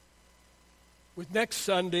With next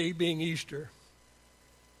Sunday being Easter,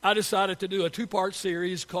 I decided to do a two-part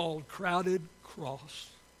series called Crowded Cross.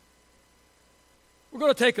 We're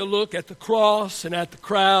going to take a look at the cross and at the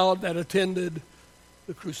crowd that attended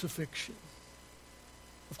the crucifixion.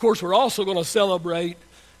 Of course, we're also going to celebrate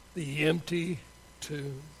the empty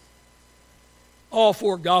tomb. All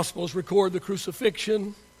four Gospels record the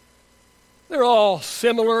crucifixion. They're all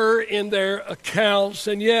similar in their accounts,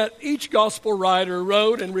 and yet each Gospel writer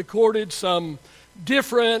wrote and recorded some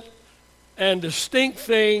different and distinct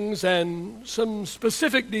things and some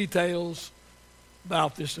specific details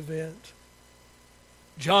about this event.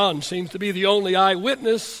 John seems to be the only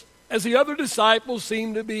eyewitness, as the other disciples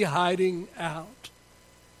seem to be hiding out.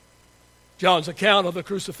 John's account of the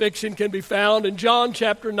crucifixion can be found in John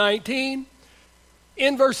chapter 19,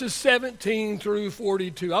 in verses 17 through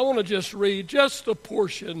 42. I want to just read just a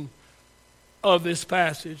portion of this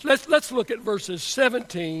passage. Let's look at verses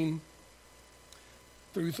 17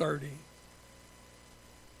 through 30.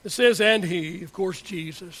 It says, "And he," of course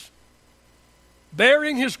Jesus,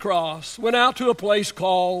 "bearing his cross, went out to a place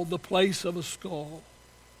called the place of a skull,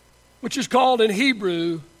 which is called in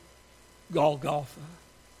Hebrew Golgotha,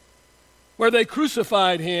 where they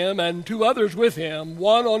crucified him and two others with him,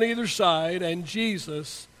 one on either side, and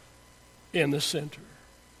Jesus in the center.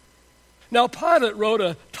 Now Pilate wrote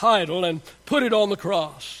a title and put it on the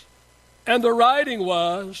cross, and the writing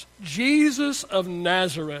was, Jesus of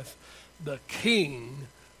Nazareth, the King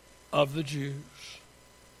of the Jews.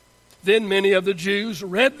 Then many of the Jews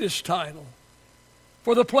read this title,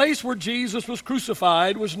 for the place where Jesus was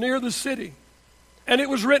crucified was near the city, and it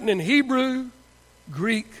was written in Hebrew,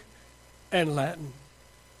 Greek, and Latin.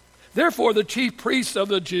 Therefore the chief priests of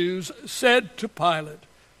the Jews said to Pilate,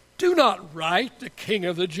 'Do not write the King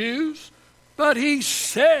of the Jews,' but he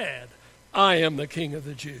said, 'I am the King of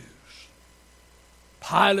the Jews.'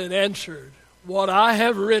 Pilate answered, 'What I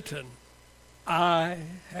have written, I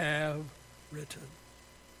have written.'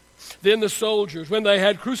 Then the soldiers, when they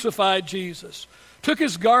had crucified Jesus, took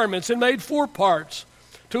his garments and made 4 parts,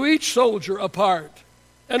 to each soldier a part,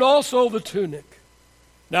 and also the tunic.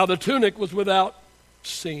 Now the tunic was without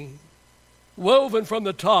seam, woven from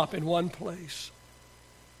the top in one place.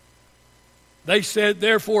 They said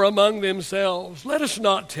therefore among themselves, 'Let us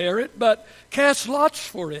not tear it, but cast lots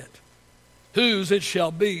for it, whose it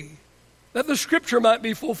shall be, that the scripture might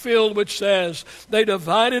be fulfilled, which says, They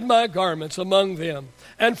divided my garments among them,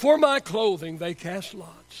 and for my clothing they cast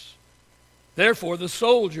lots.' Therefore the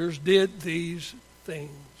soldiers did these things.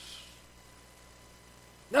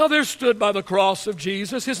 Now there stood by the cross of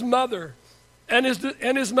Jesus his mother and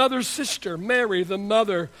his mother's sister, Mary, the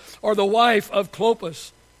mother or the wife of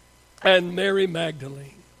Clopas, and Mary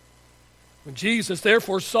Magdalene. When Jesus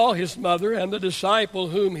therefore saw his mother and the disciple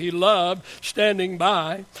whom he loved standing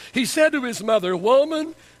by, he said to his mother,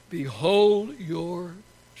 'Woman, behold your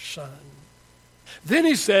son.' Then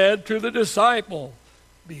he said to the disciple,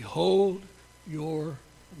 'Behold your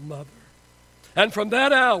mother.' And from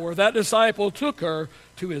that hour that disciple took her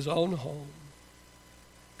to his own home.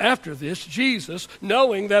 After this, Jesus,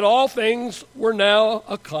 knowing that all things were now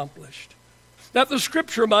accomplished, that the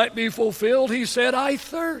scripture might be fulfilled, he said, 'I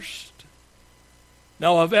thirst.'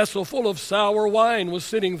 Now a vessel full of sour wine was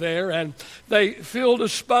sitting there, and they filled a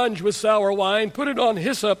sponge with sour wine, put it on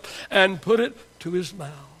hyssop, and put it to his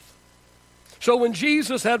mouth. So when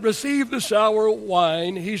Jesus had received the sour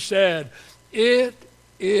wine, he said, 'It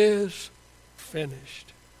is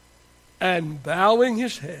finished.' And bowing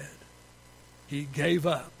his head, he gave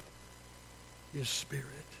up his spirit."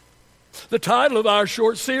 The title of our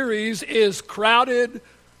short series is Crowded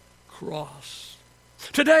Cross.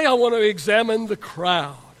 Today I want to examine the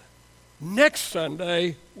crowd. Next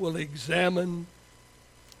Sunday we'll examine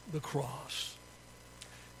the cross.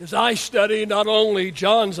 As I study not only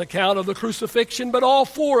John's account of the crucifixion, but all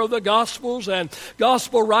 4 of the Gospels and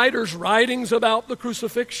Gospel writers' writings about the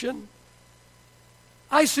crucifixion,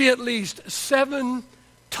 I see at least 7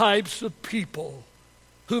 types of people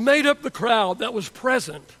who made up the crowd that was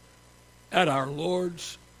present at our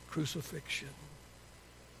Lord's crucifixion.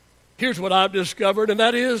 Here's what I've discovered, and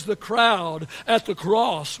that is the crowd at the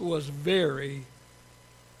cross was very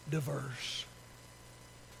diverse.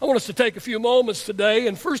 I want us to take a few moments today,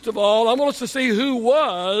 and first of all, I want us to see who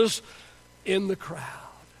was in the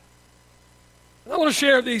crowd. And I want to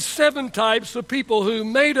share these 7 types of people who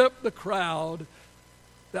made up the crowd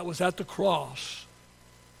that was at the cross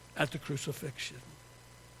at the crucifixion.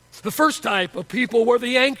 The first type of people were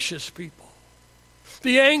the anxious people.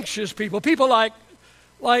 The anxious people, people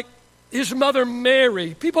like his mother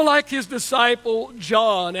Mary, people like his disciple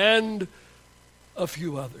John, and a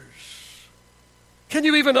few others. Can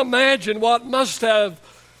you even imagine what must have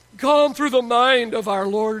gone through the mind of our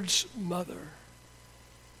Lord's mother?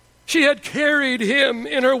 She had carried him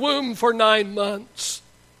in her womb for 9 months.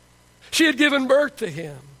 She had given birth to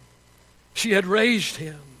him. She had raised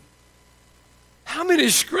him. How many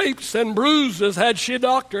scrapes and bruises had she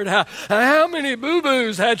doctored? How many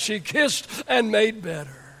boo-boos had she kissed and made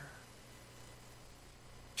better?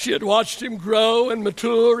 She had watched him grow and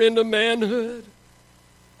mature into manhood.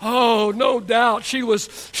 Oh, no doubt she was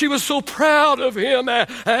so proud of him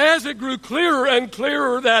as it grew clearer and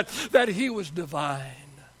clearer that he was divine.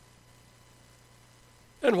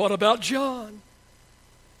 And what about John?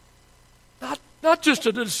 Not just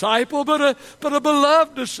a disciple, but a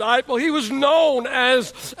beloved disciple. He was known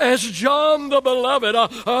as John the Beloved,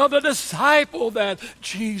 the disciple that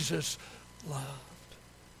Jesus loved.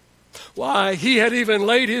 Why, he had even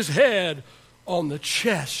laid his head on the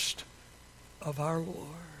chest of our Lord.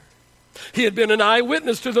 He had been an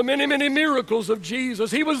eyewitness to the many, many miracles of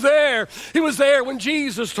Jesus. He was there. He was there when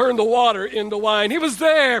Jesus turned the water into wine. He was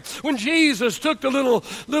there when Jesus took the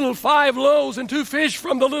little 5 loaves and 2 fish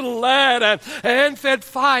from the little lad and fed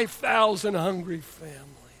 5,000 hungry families.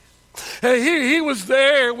 He was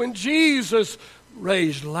there when Jesus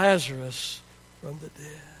raised Lazarus from the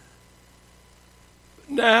dead.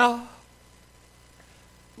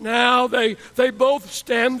 Now they both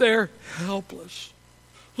stand there helpless,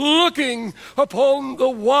 looking upon the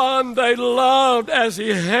one they loved as he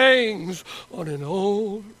hangs on an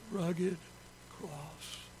old rugged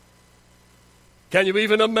cross. Can you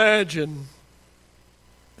even imagine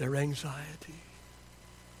their anxiety?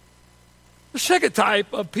 The second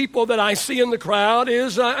type of people that I see in the crowd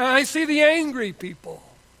is I see the angry people.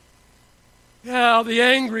 Yeah, the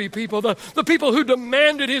angry people, the people who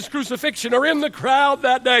demanded his crucifixion are in the crowd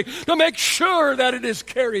that day to make sure that it is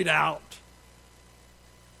carried out.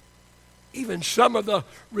 Even some of the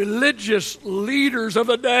religious leaders of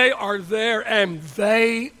the day are there, and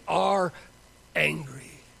they are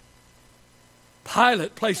angry.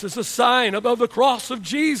 Pilate places a sign above the cross of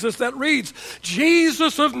Jesus that reads,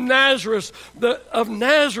 "Jesus of Nazareth,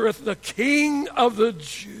 the King of the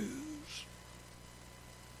Jews."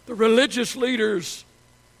 The religious leaders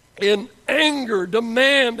in anger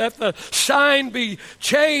demand that the sign be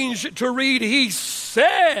changed to read, "He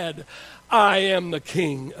said, I am the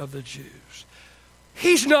King of the Jews."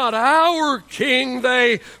 He's not our king,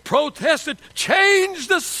 they protested. Change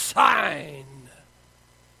the sign.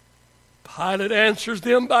 Pilate answers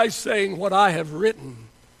them by saying, "What I have written,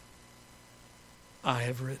 I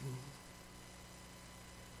have written."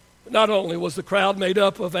 Not only was the crowd made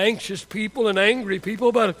up of anxious people and angry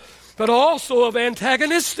people, but also of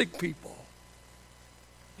antagonistic people.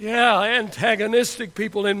 Yeah, antagonistic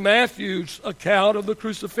people. In Matthew's account of the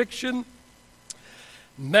crucifixion,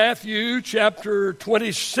 Matthew chapter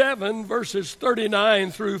 27, verses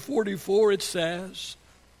 39 through 44, it says,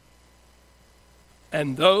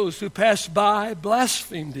 "And those who passed by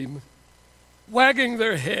blasphemed him, wagging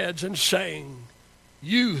their heads and saying,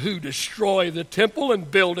 'You who destroy the temple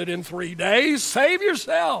and build it in 3 days, save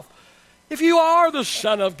yourself. If you are the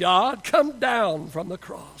Son of God, come down from the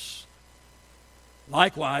cross.'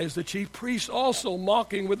 Likewise, the chief priests also,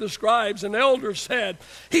 mocking with the scribes and elders, said,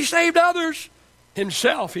 'He saved others.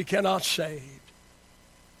 Himself he cannot save.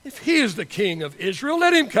 If he is the King of Israel,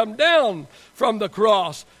 let him come down from the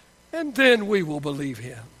cross, and then we will believe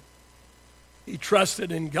him. He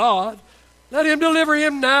trusted in God. Let him deliver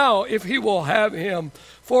him now if he will have him.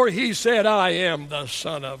 For he said, I am the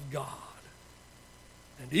Son of God.'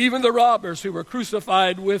 And even the robbers who were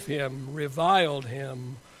crucified with him reviled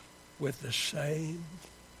him with the same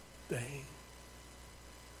thing."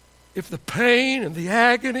 If the pain and the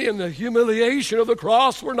agony and the humiliation of the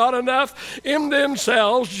cross were not enough in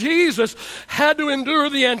themselves, Jesus had to endure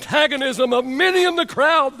the antagonism of many in the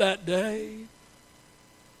crowd that day.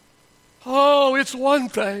 Oh, it's one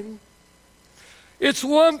thing. It's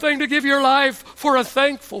one thing to give your life for a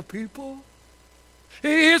thankful people.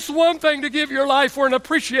 It's one thing to give your life for an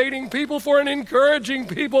appreciating people, for an encouraging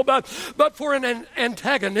people, but for an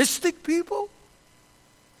antagonistic people?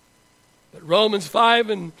 But Romans 5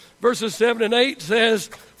 and verses 7 and 8 says,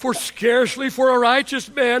 "For scarcely for a righteous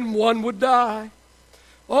man one would die.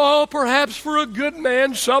 Oh, perhaps for a good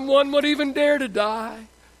man someone would even dare to die.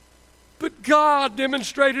 But God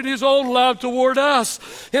demonstrated his own love toward us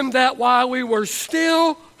in that while we were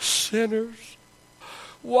still sinners,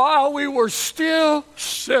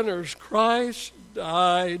 Christ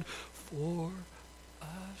died for us."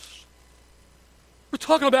 We're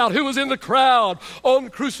talking about who was in the crowd on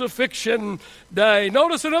crucifixion day.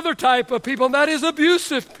 Notice another type of people, and that is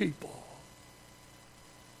abusive people.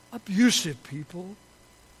 abusive people.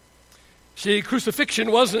 See,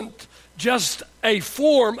 crucifixion wasn't just a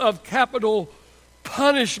form of capital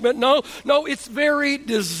punishment. No, its very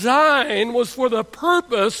design was for the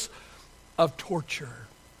purpose of torture.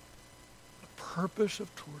 The purpose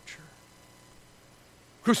of torture.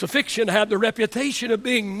 Crucifixion had the reputation of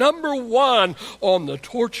being number one on the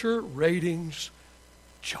torture ratings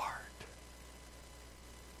chart.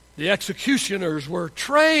 The executioners were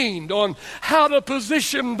trained on how to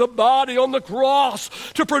position the body on the cross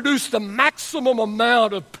to produce the maximum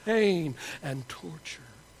amount of pain and torture.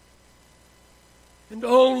 And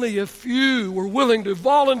only a few were willing to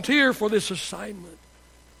volunteer for this assignment.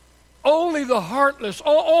 Only the heartless,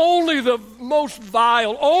 only the most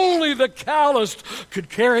vile, only the calloused could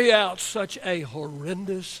carry out such a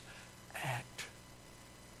horrendous act.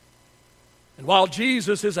 And while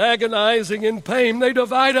Jesus is agonizing in pain, they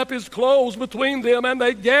divide up his clothes between them and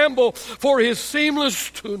they gamble for his seamless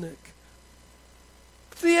tunic.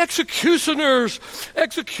 The executioners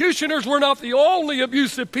were not the only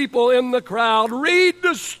abusive people in the crowd. Read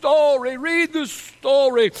the story.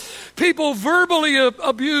 People verbally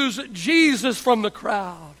abused Jesus from the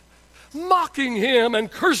crowd, mocking him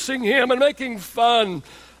and cursing him and making fun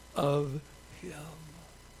of him.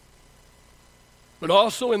 But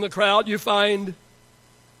also in the crowd you find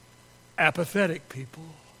apathetic people.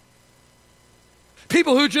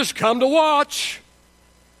 People who just come to watch.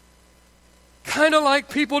 Kind of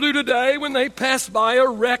like people do today when they pass by a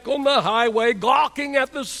wreck on the highway, gawking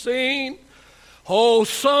at the scene. Oh,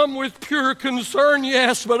 some with pure concern,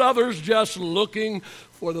 yes, but others just looking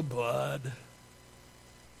for the blood.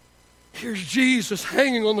 Here's Jesus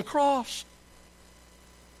hanging on the cross,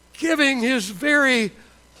 giving his very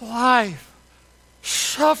life,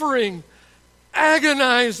 suffering,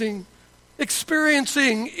 agonizing,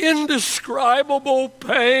 experiencing indescribable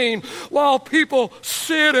pain while people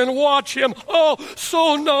sit and watch him. Oh,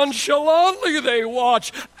 so nonchalantly they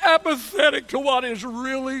watch, apathetic to what is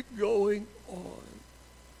really going on.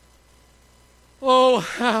 Oh,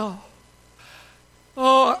 how?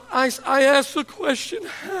 Oh, I ask the question,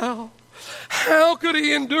 how? How could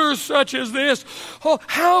he endure such as this? Oh,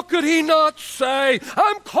 how could he not say,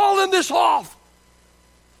 I'm calling this off?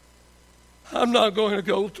 I'm not going to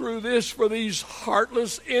go through this for these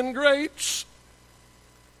heartless ingrates.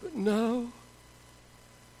 But no,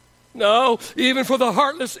 even for the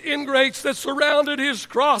heartless ingrates that surrounded his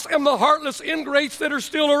cross and the heartless ingrates that are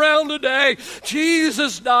still around today,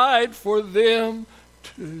 Jesus died for them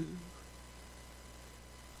too.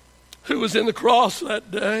 Who was in the cross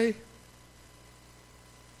that day?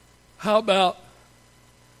 How about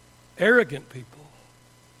arrogant people?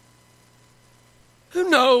 Who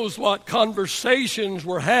knows what conversations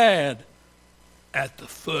were had at the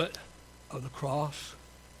foot of the cross?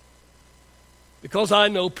 Because I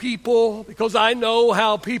know people, because I know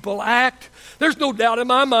how people act, there's no doubt in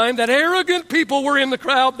my mind that arrogant people were in the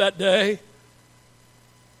crowd that day.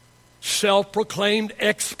 Self-proclaimed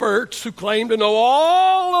experts who claimed to know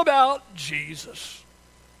all about Jesus.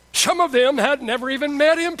 Some of them had never even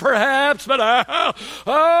met him, perhaps, but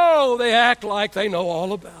they act like they know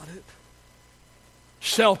all about it.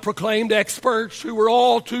 Self-proclaimed experts who were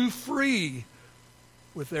all too free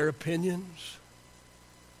with their opinions.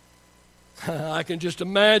 I can just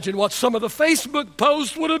imagine what some of the Facebook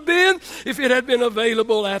posts would have been if it had been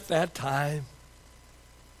available at that time.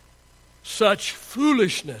 Such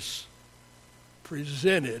foolishness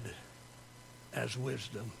presented as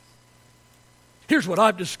wisdom. Here's what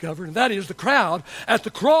I've discovered, and that is the crowd at the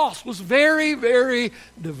cross was very, very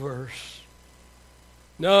diverse.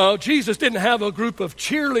 No, Jesus didn't have a group of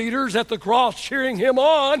cheerleaders at the cross cheering him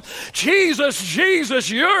on.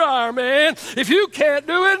 Jesus, you're our man. If you can't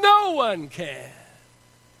do it, no one can.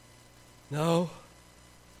 No,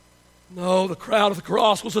 the crowd at the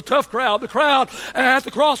cross was a tough crowd. The crowd at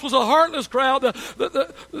the cross was a heartless crowd.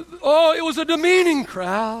 It was a demeaning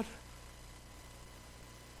crowd.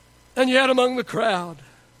 And yet among the crowd,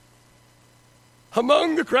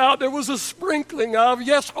 there was a sprinkling of,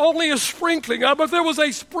 yes, only a sprinkling of, but there was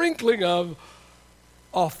a sprinkling of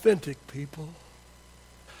authentic people.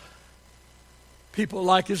 People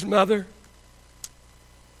like his mother.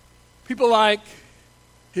 People like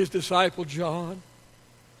his disciple John.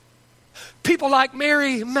 People like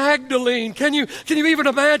Mary Magdalene. Can you even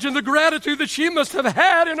imagine the gratitude that she must have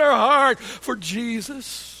had in her heart for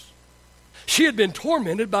Jesus? She had been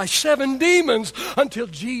tormented by 7 demons until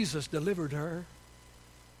Jesus delivered her.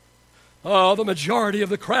 Oh, the majority of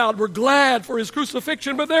the crowd were glad for his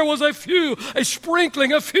crucifixion, but there was a few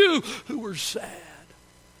who were sad.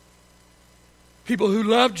 People who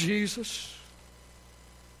loved Jesus.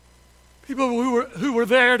 People who were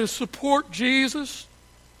there to support Jesus.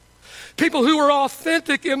 People who were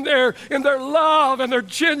authentic in their love and their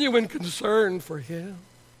genuine concern for him.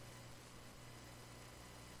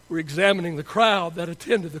 We're examining the crowd that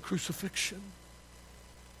attended the crucifixion.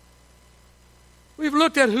 We've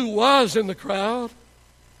looked at who was in the crowd.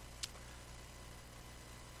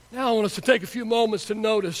 Now I want us to take a few moments to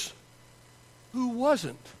notice who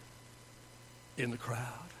wasn't in the crowd.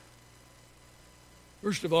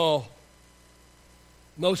 First of all,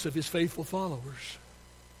 most of his faithful followers.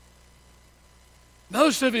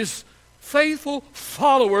 Most of his faithful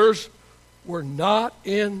followers were not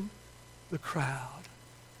in the crowd.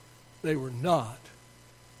 They were not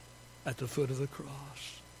at the foot of the cross.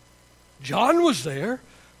 John was there,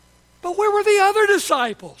 but where were the other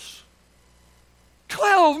disciples?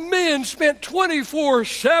 12 men spent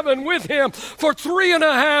 24/7 with him for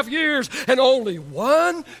 3.5 years, and only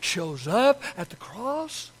one shows up at the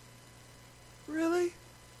cross? Really?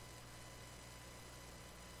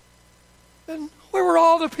 And where were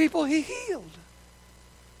all the people he healed?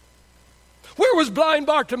 Where was blind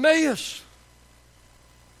Bartimaeus?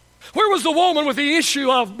 Where was the woman with the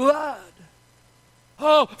issue of blood?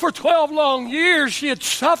 Oh, for 12 long years she had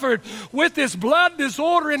suffered with this blood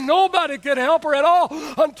disorder, and nobody could help her at all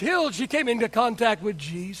until she came into contact with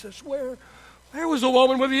Jesus. Where was the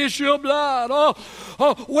woman with the issue of blood?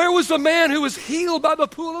 Oh, where was the man who was healed by the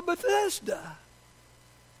pool of Bethesda?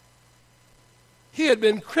 He had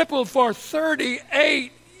been crippled for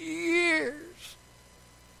 38 years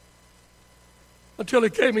until he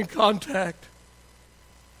came in contact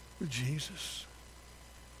with Jesus.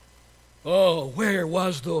 Oh, where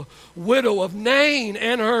was the widow of Nain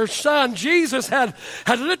and her son? Jesus had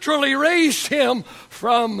literally raised him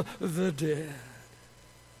from the dead.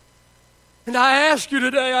 And I ask you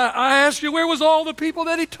today, I ask you, where was all the people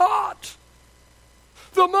that he taught?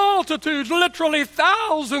 The multitudes, literally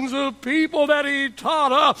thousands of people that he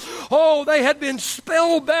taught. Oh, they had been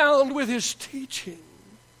spellbound with his teaching.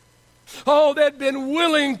 Oh, they'd been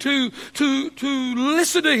willing to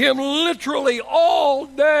listen to him literally all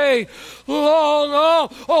day long.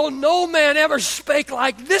 Oh, no man ever spake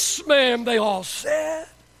like this man, they all said.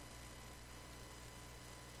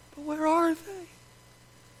 But where are they?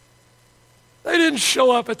 They didn't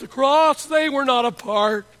show up at the cross. They were not a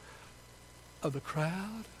part of the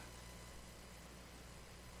crowd.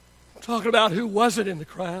 I'm talking about who wasn't in the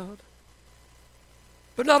crowd.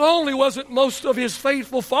 But not only wasn't most of his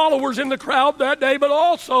faithful followers in the crowd that day, but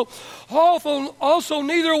also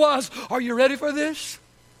neither was, are you ready for this?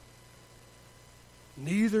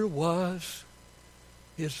 Neither was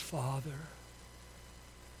his father.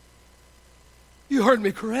 You heard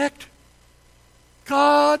me correct?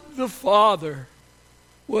 God the Father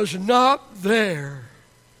was not there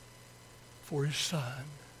for his son.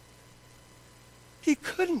 He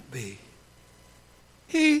couldn't be.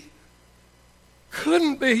 He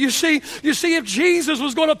couldn't be. You see, if Jesus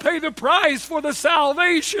was going to pay the price for the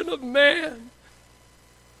salvation of man,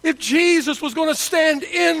 if Jesus was going to stand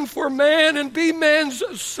in for man and be man's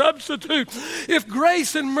substitute, if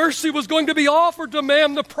grace and mercy was going to be offered to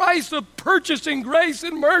man, the price of purchasing grace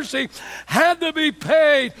and mercy had to be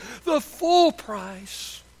paid, the full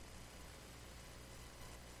price.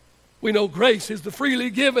 We know grace is the freely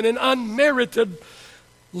given and unmerited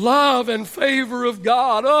love and favor of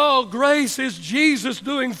God. Oh, grace is Jesus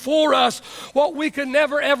doing for us what we could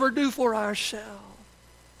never ever do for ourselves.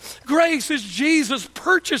 Grace is Jesus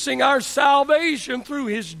purchasing our salvation through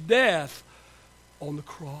his death on the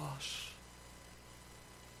cross.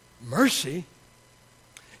 Mercy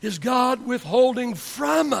is God withholding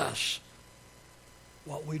from us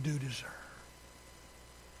what we do deserve.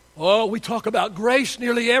 Oh, we talk about grace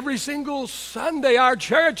nearly every single Sunday. Our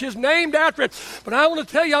church is named after it. But I want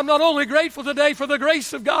to tell you, I'm not only grateful today for the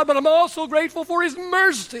grace of God, but I'm also grateful for his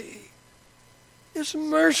mercy. His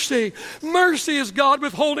mercy. Mercy is God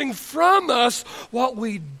withholding from us what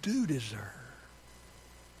we do deserve.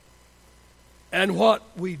 And what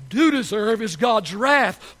we do deserve is God's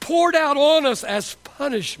wrath poured out on us as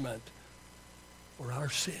punishment for our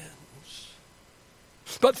sins.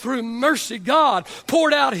 But through mercy, God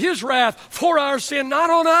poured out his wrath for our sin, not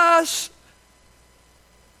on us,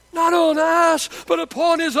 but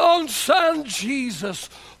upon his own son, Jesus,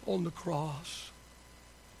 on the cross.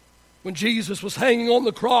 When Jesus was hanging on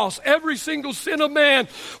the cross, every single sin of man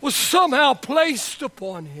was somehow placed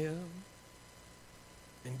upon him.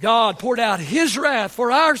 And God poured out his wrath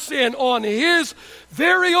for our sin on his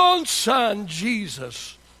very own son,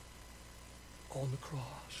 Jesus, on the cross.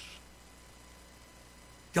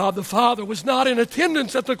 God the Father was not in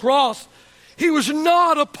attendance at the cross. He was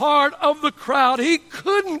not a part of the crowd. He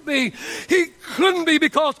couldn't be. He couldn't be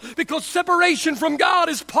because separation from God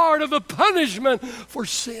is part of the punishment for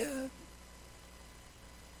sin.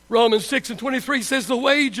 Romans 6:23 says the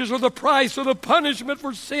wages or the price or the punishment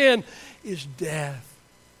for sin is death.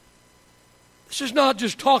 This is not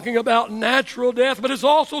just talking about natural death, but it's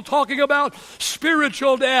also talking about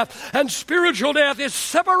spiritual death. And spiritual death is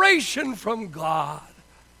separation from God.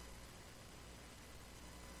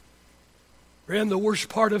 And the worst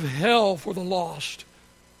part of hell for the lost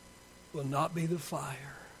will not be the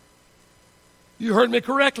fire. You heard me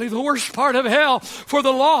correctly. The worst part of hell for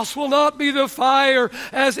the lost will not be the fire,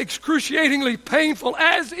 as excruciatingly painful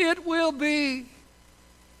as it will be.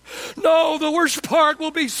 No, the worst part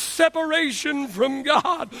will be separation from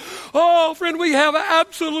God. Oh, friend, we have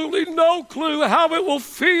absolutely no clue how it will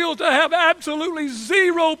feel to have absolutely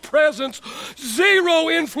zero presence, zero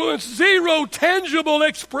influence, zero tangible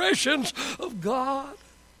expressions of God.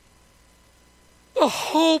 The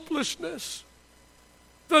hopelessness,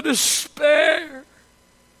 the despair.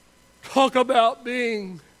 Talk about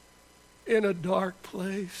being in a dark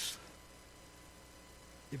place.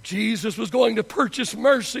 If Jesus was going to purchase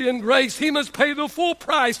mercy and grace, he must pay the full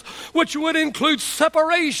price, which would include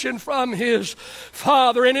separation from his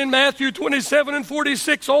Father. And in Matthew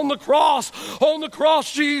 27:46, on the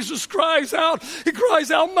cross, Jesus cries out,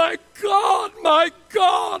 my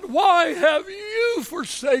God, why have you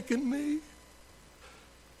forsaken me?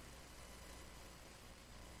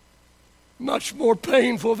 Much more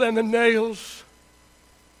painful than the nails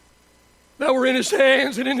that were in his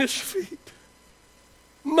hands and in his feet.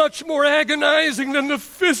 Much more agonizing than the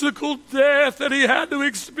physical death that he had to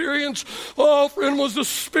experience. Oh, friend, was the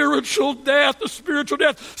spiritual death,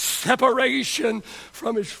 separation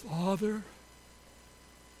from his Father.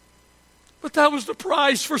 But that was the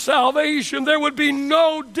price for salvation. There would be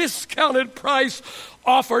no discounted price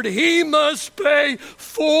offered. He must pay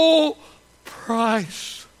full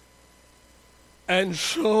price. And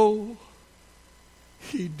so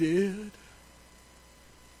he did.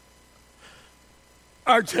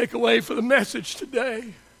 Our takeaway for the message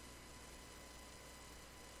today: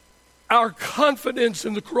 our confidence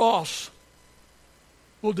in the cross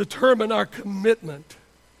will determine our commitment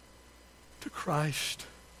to Christ.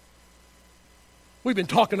 We've been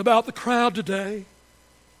talking about the crowd today.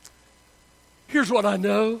 Here's what I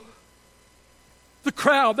know. The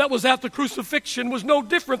crowd that was at the crucifixion was no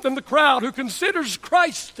different than the crowd who considers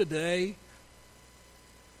Christ today.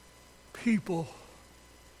 People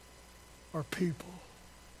are people.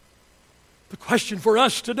 The question for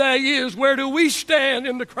us today is, where do we stand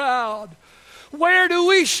in the crowd? Where do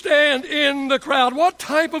we stand in the crowd? What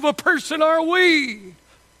type of a person are we?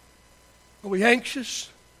 Are we anxious?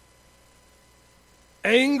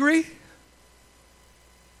 Angry?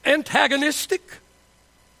 Antagonistic?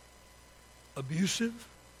 Abusive?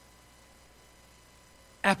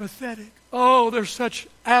 Apathetic? Oh, there's such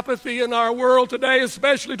apathy in our world today,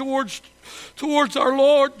 especially towards our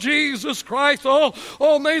Lord Jesus Christ.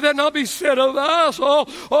 Oh, may that not be said of us.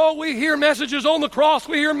 Oh, we hear messages on the cross.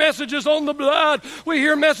 We hear messages on the blood. We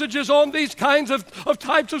hear messages on these kinds of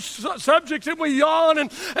types of subjects, and we yawn,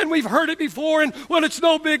 and we've heard it before, and well, it's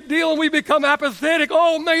no big deal, and we become apathetic.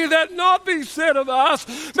 Oh, may that not be said of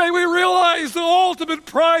us. May we realize the ultimate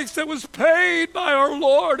price that was paid by our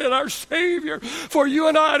Lord and our Savior for you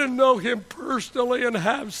and I to know Him personally and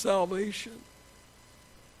have salvation.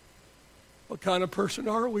 What kind of person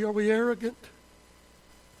are we? Are we arrogant?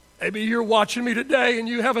 Maybe you're watching me today and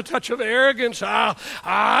you have a touch of arrogance.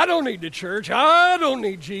 I don't need the church. I don't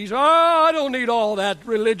need Jesus. I don't need all that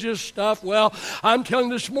religious stuff. Well, I'm telling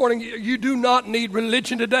you this morning, you do not need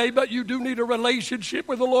religion today, but you do need a relationship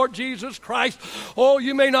with the Lord Jesus Christ. Oh,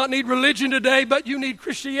 you may not need religion today, but you need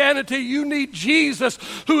Christianity. You need Jesus,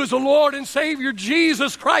 who is the Lord and Savior,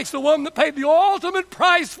 Jesus Christ, the one that paid the ultimate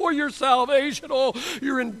price for your salvation. Oh,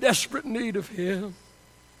 you're in desperate need of Him.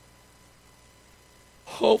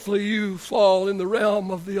 Hopefully you fall in the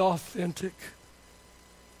realm of the authentic.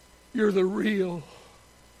 You're the real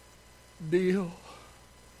deal.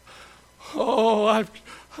 Oh,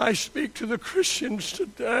 I speak to the Christians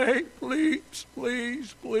today. Please,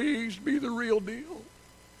 please, please be the real deal.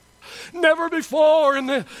 Never before in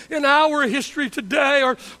our history today,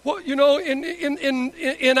 or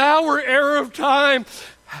in our era of time,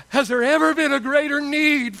 has there ever been a greater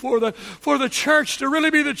need for the church to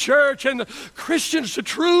really be the church, and the Christians to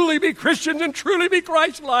truly be Christians and truly be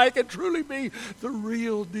Christ-like and truly be the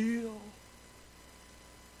real deal?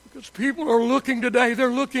 Because people are looking today, they're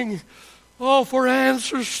looking for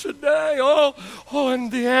answers today. And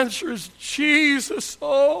the answer is Jesus.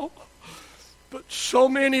 But so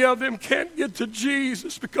many of them can't get to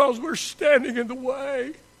Jesus because we're standing in the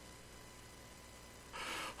way.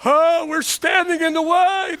 Oh, we're standing in the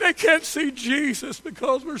way. They can't see Jesus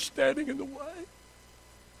because we're standing in the way.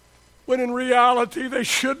 When in reality, they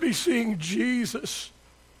should be seeing Jesus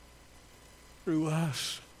through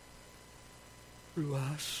us. Through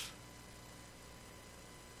us.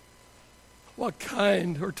 What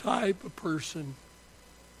kind or type of person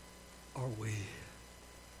are we?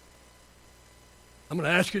 I'm going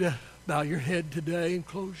to ask you to bow your head today and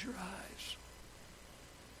close your eyes.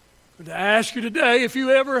 I'm going to ask you today if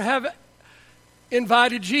you ever have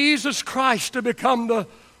invited Jesus Christ to become the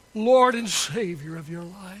Lord and Savior of your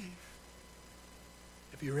life.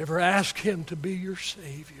 If you ever asked Him to be your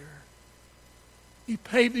Savior. He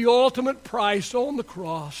paid the ultimate price on the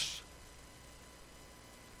cross.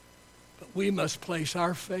 But we must place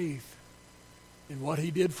our faith in what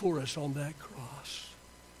He did for us on that cross.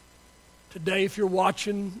 Today, if you're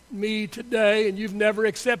watching me today and you've never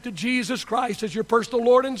accepted Jesus Christ as your personal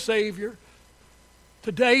Lord and Savior,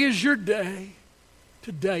 today is your day.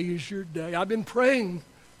 Today is your day. I've been praying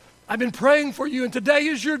for you, and today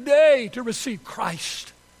is your day to receive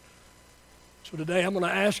Christ. So today I'm going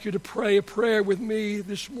to ask you to pray a prayer with me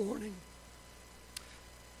this morning.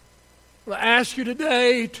 I'm going to ask you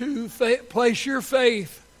today to place your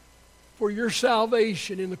faith for your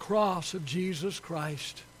salvation in the cross of Jesus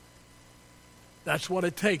Christ. That's what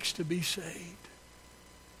it takes to be saved.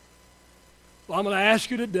 Well, I'm going to ask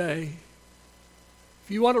you today, if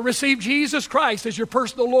you want to receive Jesus Christ as your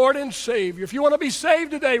personal Lord and Savior, if you want to be saved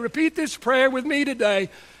today, repeat this prayer with me today.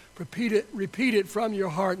 Repeat it from your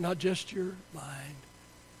heart, not just your mind.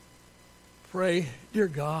 Pray, dear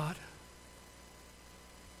God,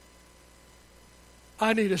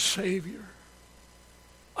 I need a Savior.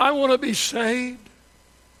 I want to be saved.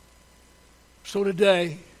 So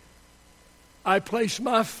today, I place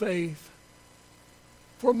my faith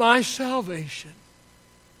for my salvation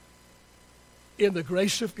in the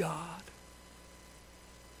grace of God.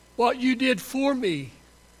 What you did for me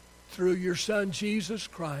through your Son, Jesus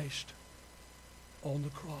Christ, on the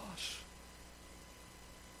cross.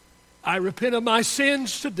 I repent of my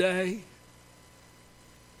sins today,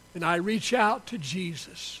 and I reach out to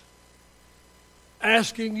Jesus,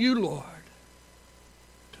 asking you, Lord,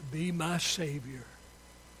 to be my Savior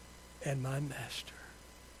and my Master.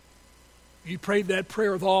 You prayed that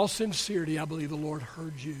prayer with all sincerity. I believe the Lord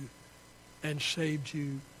heard you and saved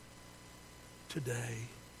you today.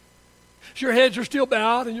 As your heads are still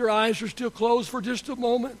bowed and your eyes are still closed for just a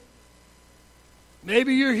moment,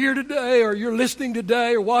 maybe you're here today or you're listening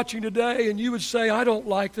today or watching today and you would say, I don't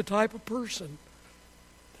like the type of person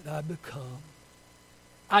that I've become.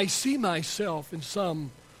 I see myself in some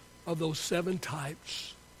of those 7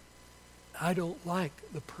 types. I don't like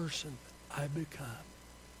the person I've become.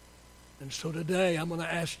 And so today I'm going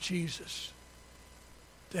to ask Jesus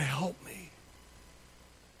to help me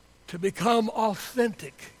to become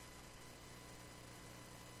authentic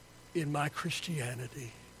in my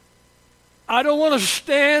Christianity. I don't want to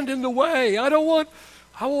stand in the way. I don't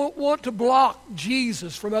want to block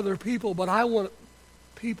Jesus from other people, but I want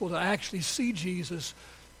people to actually see Jesus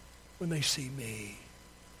when they see me.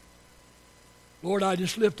 Lord, I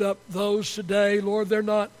just lift up those today. Lord, they're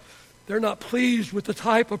not pleased with the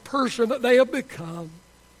type of person that they have become.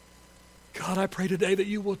 God, I pray today that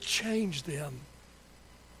you will change them.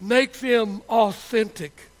 Make them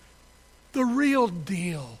authentic, the real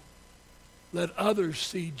deal. Let others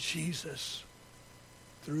see Jesus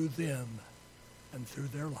through them and through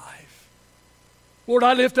their life. Lord,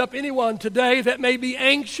 I lift up anyone today that may be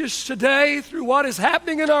anxious today through what is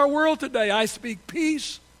happening in our world today. I speak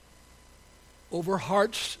peace over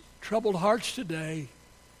hearts, troubled hearts today.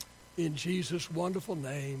 In Jesus' wonderful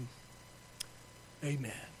name,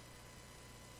 amen.